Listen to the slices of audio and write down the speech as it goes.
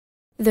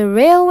The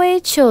Railway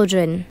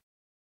Children.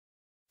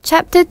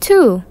 Chapter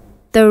 2.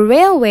 The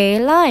Railway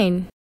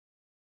Line.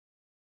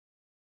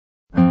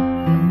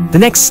 The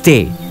next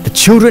day, the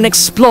children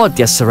explored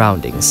their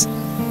surroundings.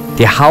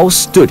 Their house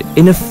stood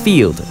in a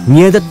field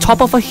near the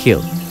top of a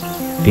hill.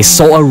 They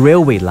saw a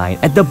railway line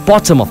at the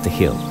bottom of the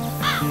hill.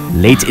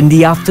 Late in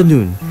the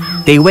afternoon,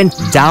 they went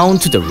down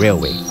to the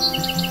railway.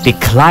 They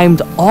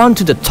climbed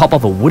onto the top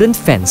of a wooden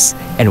fence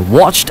and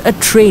watched a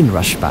train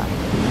rush by.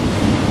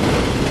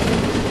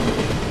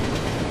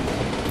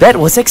 That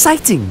was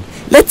exciting!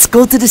 Let's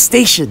go to the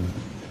station!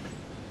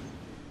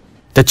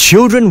 The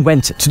children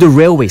went to the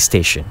railway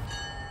station.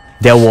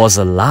 There was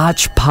a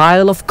large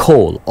pile of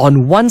coal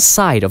on one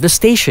side of the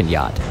station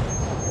yard.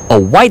 A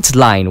white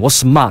line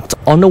was marked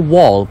on the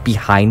wall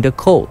behind the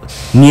coal,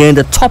 near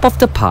the top of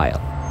the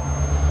pile.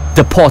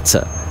 The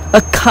porter,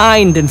 a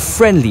kind and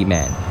friendly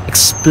man,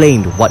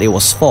 explained what it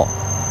was for.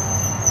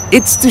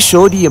 It's to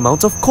show the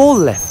amount of coal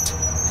left.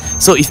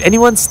 So if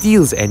anyone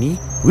steals any,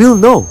 we'll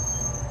know.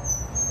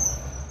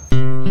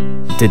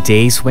 The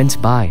days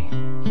went by.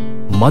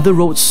 Mother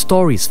wrote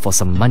stories for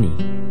some money,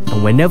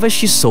 and whenever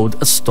she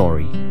sold a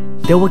story,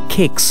 there were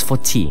cakes for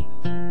tea.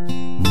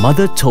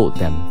 Mother told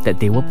them that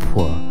they were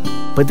poor,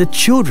 but the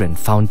children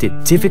found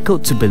it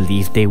difficult to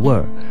believe they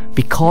were,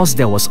 because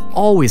there was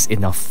always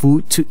enough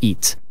food to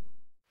eat.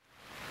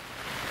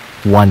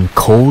 One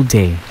cold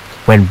day,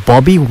 when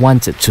Bobby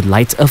wanted to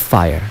light a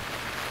fire,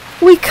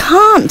 "We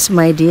can't,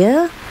 my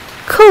dear.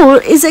 Coal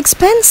is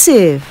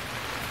expensive."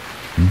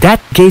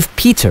 that gave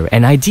Peter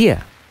an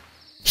idea.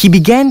 He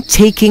began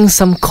taking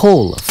some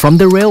coal from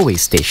the railway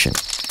station.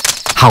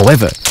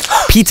 However,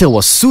 Peter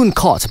was soon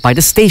caught by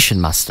the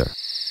station master.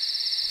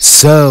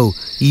 So,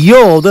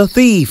 you're the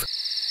thief.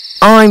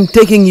 I'm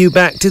taking you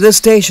back to the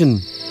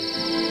station.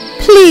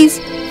 Please,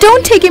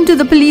 don't take him to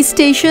the police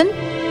station.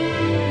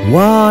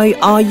 Why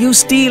are you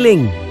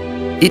stealing?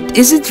 It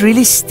isn't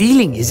really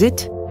stealing, is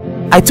it?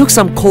 I took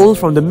some coal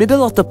from the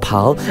middle of the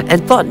pile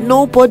and thought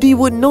nobody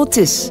would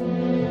notice.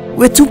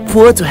 We're too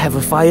poor to have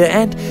a fire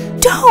and...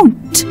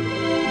 Don't!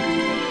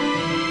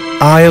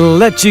 I'll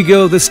let you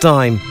go this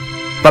time.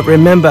 But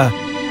remember,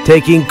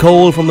 taking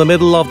coal from the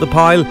middle of the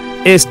pile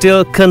is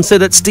still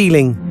considered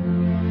stealing.